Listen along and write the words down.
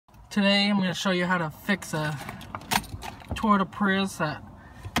Today I'm going to show you how to fix a Toyota Prius that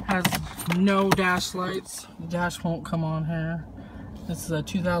has no dash lights. The dash won't come on here. This is a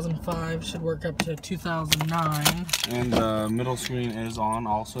 2005, should work up to 2009. And the middle screen is on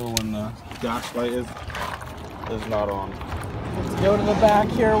also when the dash light is not on. Let's go to the back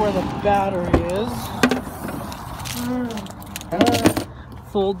here where the battery is.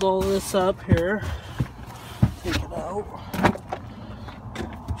 Fold all this up here. Take it out.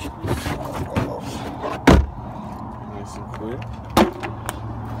 Nice and clear.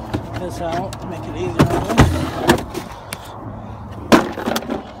 Take this out, make it easier.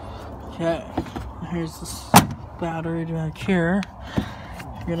 Okay, here's this battery back here.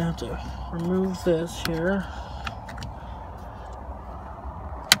 You're gonna have to remove this here.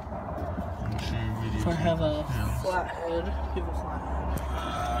 If I have a flathead, give a flathead.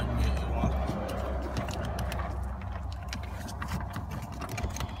 I can get you one.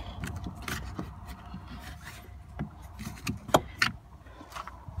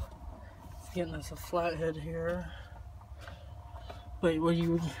 Getting us a flathead here. But what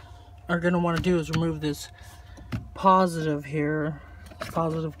you are going to want to do is remove this positive here,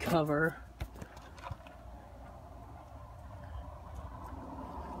 positive cover.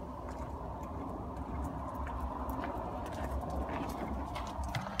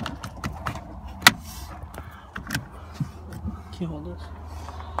 Can you hold this?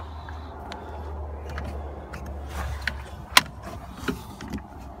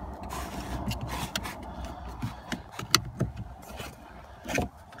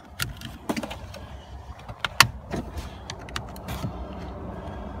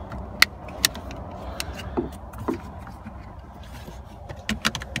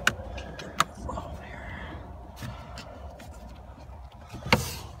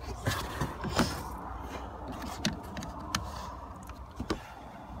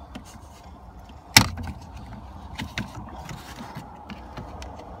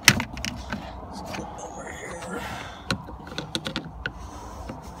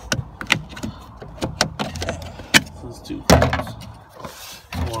 There's two clips.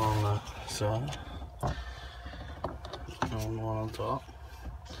 One on the side. And one on top.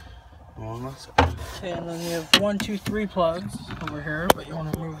 One on that side. Okay, and then you have 1, 2, 3 plugs over here, but you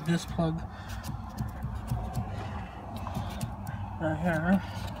want to remove this plug right here.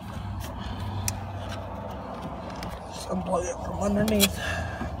 Just unplug it from underneath.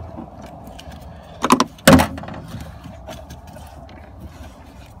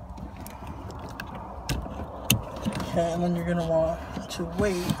 Okay, and then you're going to want to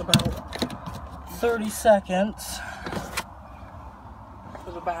wait about 30 seconds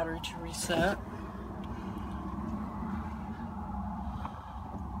for the battery to reset.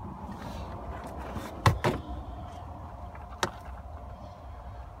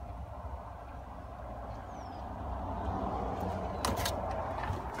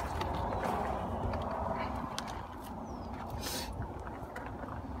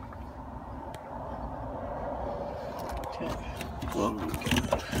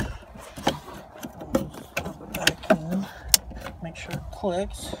 Pop it back in. Make sure it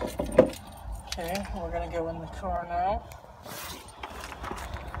clicks. Okay, we're gonna go in the car now.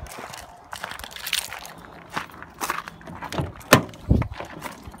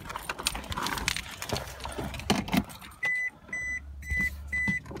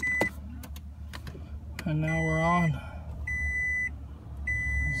 And now we're on.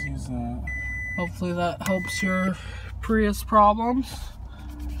 Let's use that. Hopefully that helps your Prius problems.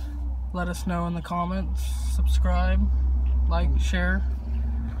 Let us know in the comments. Subscribe, like, share.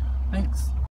 Thanks.